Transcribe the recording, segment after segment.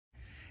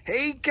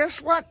Hey,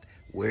 guess what?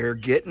 We're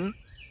getting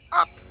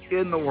up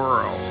in the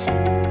world.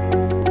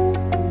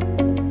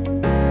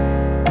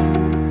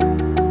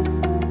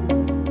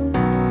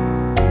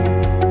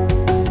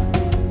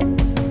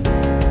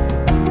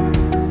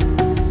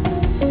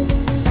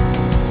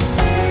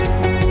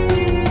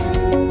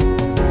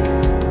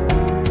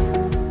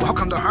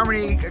 Welcome to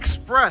Harmony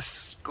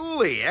Express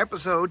Skoolie,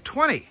 episode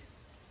 20.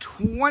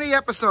 20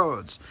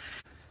 episodes.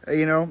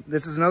 You know,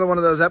 this is another one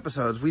of those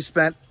episodes. We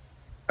spent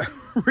a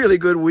really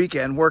good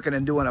weekend working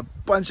and doing a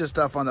bunch of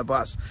stuff on the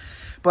bus,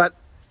 but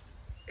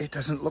it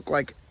doesn't look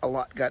like a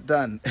lot got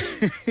done.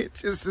 It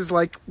just is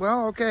like,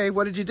 well, okay,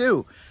 what did you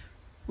do?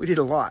 We did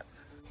a lot.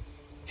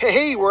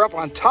 Hey, we're up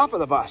on top of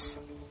the bus.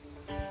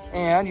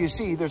 And you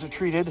see there's a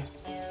treated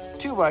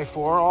 2x4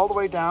 all the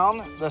way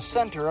down the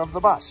center of the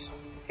bus.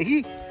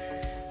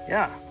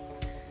 Yeah.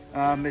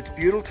 It's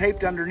butyl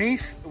taped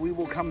underneath. We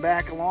will come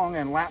back along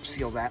and lap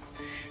seal that.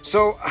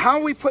 So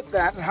how we put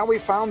that and how we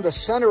found the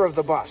center of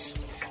the bus,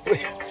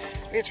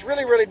 it's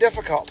really, really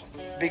difficult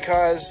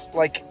because,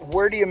 like,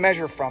 where do you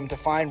measure from to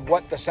find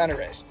what the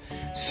center is?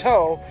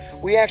 So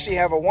we actually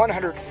have a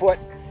 100-foot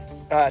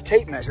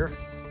tape measure.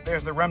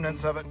 There's the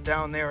remnants of it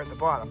down there at the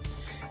bottom.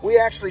 We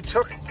actually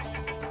took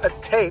a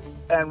tape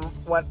and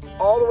went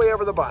all the way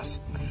over the bus,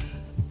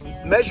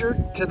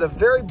 measured to the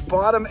very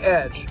bottom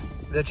edge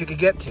that you could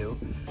get to,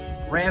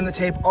 ran the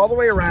tape all the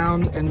way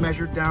around and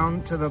measured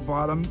down to the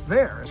bottom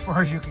there as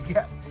far as you could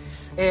get.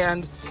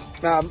 And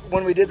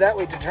when we did that,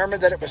 we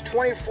determined that it was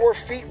 24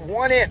 feet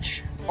 1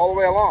 inch all the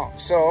way along.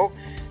 So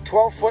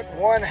 12 foot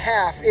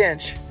 1/2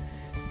 inch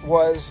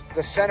was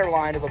the center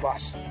line of the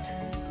bus.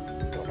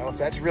 Don't know if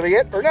that's really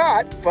it or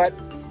not, but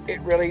it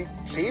really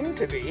seemed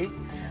to be.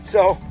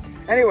 So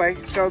anyway,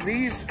 so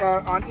these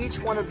on each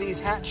one of these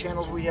hat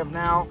channels we have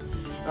now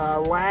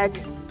not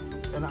lagged.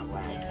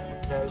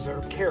 Those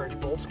are carriage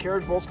bolts.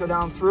 Carriage bolts go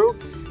down through,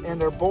 and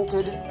they're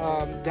bolted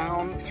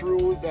down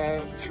through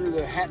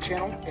the hat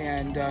channel.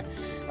 And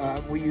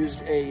we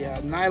used a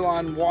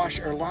nylon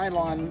wash or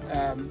nylon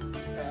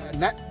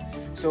nut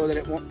so that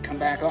it won't come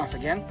back off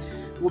again.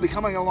 We'll be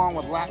coming along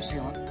with lap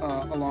sealant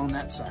along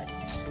that side.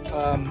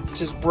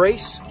 To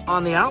brace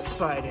on the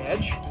outside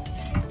edge,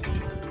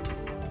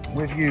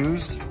 we've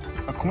used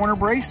a corner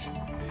brace.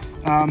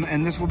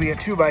 And this will be a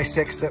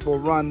 2x6 that will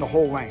run the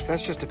whole length.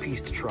 That's just a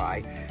piece to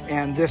try.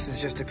 And this is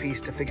just a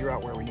piece to figure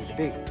out where we need to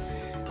be.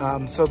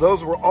 So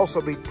those will also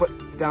be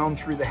put down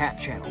through the hat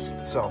channels.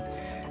 So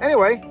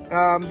anyway,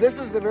 this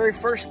is the very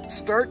first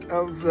start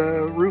of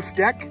the roof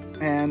deck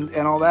and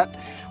all that.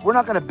 We're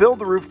not going to build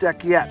the roof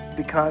deck yet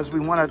because we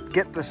want to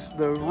get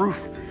the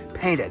roof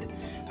painted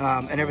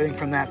and everything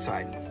from that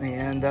side.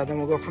 And then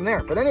we'll go from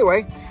there. But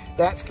anyway,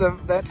 that's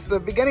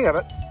the beginning of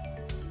it.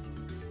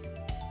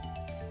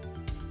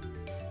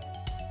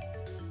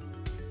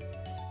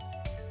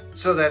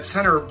 So that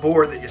center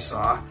board that you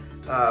saw,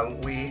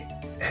 we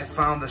have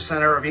found the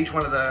center of each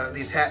one of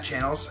these hat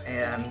channels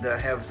and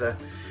have the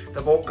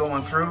bolt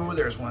going through.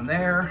 There's one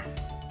there.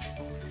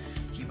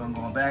 Keep on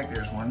going back.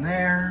 There's one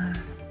there.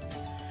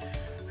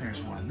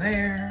 There's one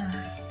there.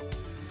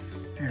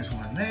 There's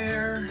one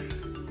there.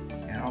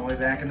 And all the way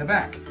back in the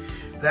back.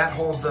 That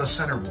holds those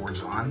center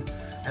boards on.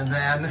 And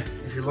then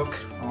if you look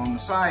along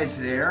the sides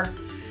there,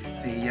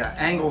 the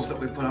angles that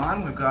we put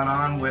on, we've got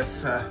on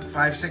with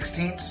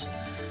 5/16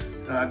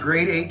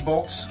 grade 8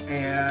 bolts,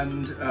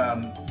 and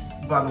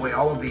by the way,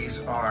 all of these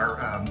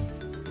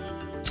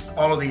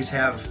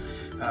have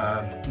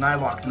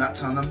nylock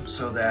nuts on them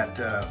so that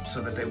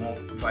they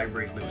won't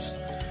vibrate loose.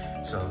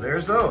 So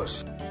there's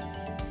those.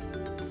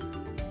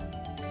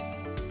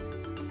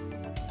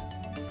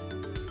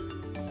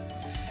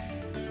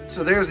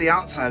 So there's the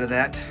outside of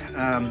that.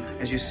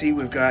 As you see,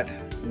 we've got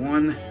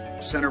one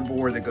center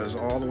board that goes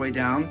all the way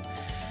down.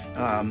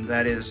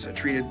 That is a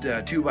treated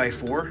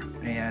 2x4,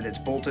 and it's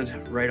bolted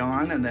right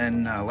on and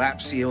then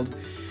lap sealed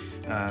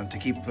to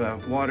keep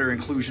water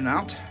inclusion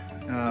out.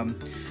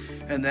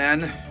 And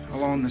then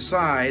along the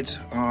sides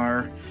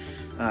are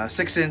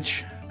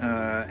 6-inch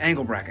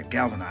angle bracket,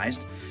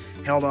 galvanized,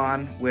 held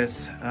on with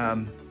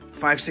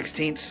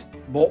 5/16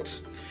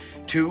 bolts,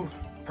 2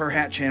 per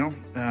hat channel,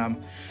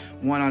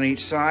 1 on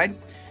each side.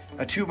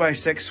 A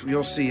 2x6,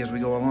 you'll see as we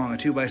go along, a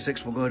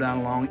 2x6 will go down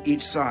along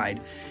each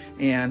side,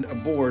 and a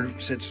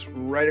board sits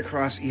right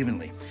across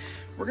evenly.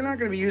 We're not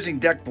going to be using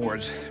deck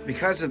boards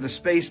because of the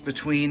space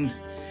between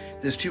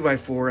this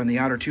 2x4 and the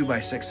outer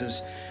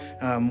 2x6s.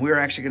 We're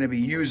actually going to be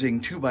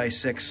using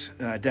 2x6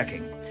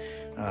 decking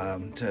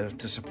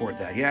to support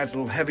that. Yeah, it's a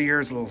little heavier,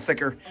 it's a little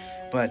thicker,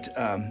 but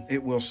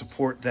it will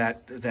support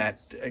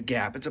that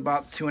gap. It's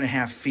about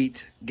 2.5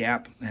 feet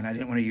gap, and I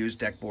didn't want to use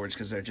deck boards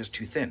because they're just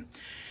too thin.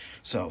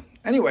 So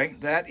anyway,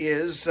 that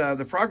is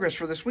the progress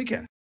for this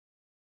weekend.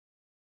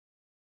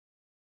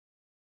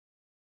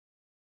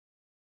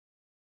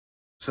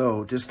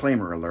 So,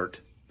 disclaimer alert,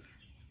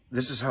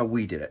 this is how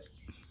we did it.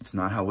 It's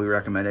not how we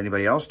recommend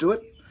anybody else do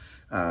it.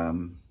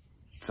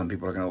 Some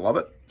people are going to love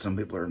it, some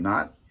people are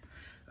not,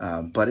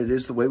 but it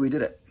is the way we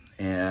did it.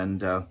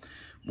 And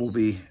we'll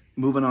be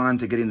moving on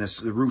to getting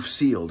the roof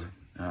sealed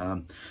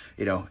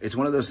You know, it's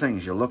one of those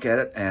things, you look at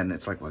it and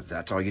it's like, well,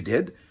 that's all you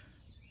did?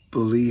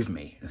 Believe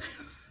me,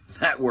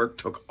 that work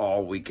took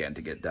all weekend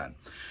to get done.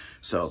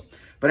 So,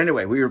 but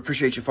anyway, we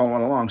appreciate you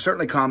following along.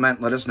 Certainly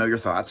comment, let us know your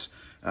thoughts.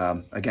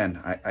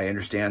 Again, I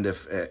understand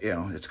if, you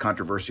know, it's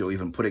controversial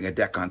even putting a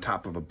deck on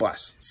top of a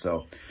bus.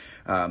 So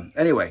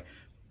anyway,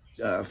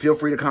 feel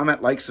free to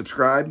comment, like,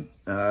 subscribe,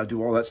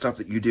 do all that stuff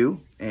that you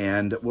do,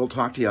 and we'll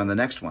talk to you on the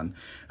next one.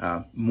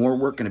 More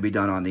work going to be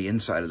done on the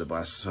inside of the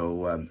bus,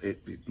 so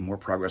more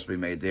progress will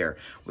be made there.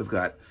 We've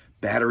got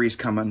batteries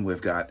coming.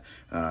 We've got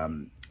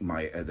the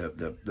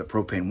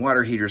propane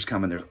water heaters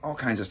coming. There's all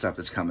kinds of stuff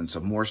that's coming, so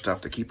more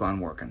stuff to keep on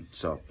working.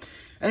 So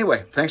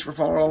anyway, thanks for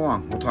following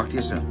along. We'll talk to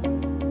you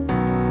soon.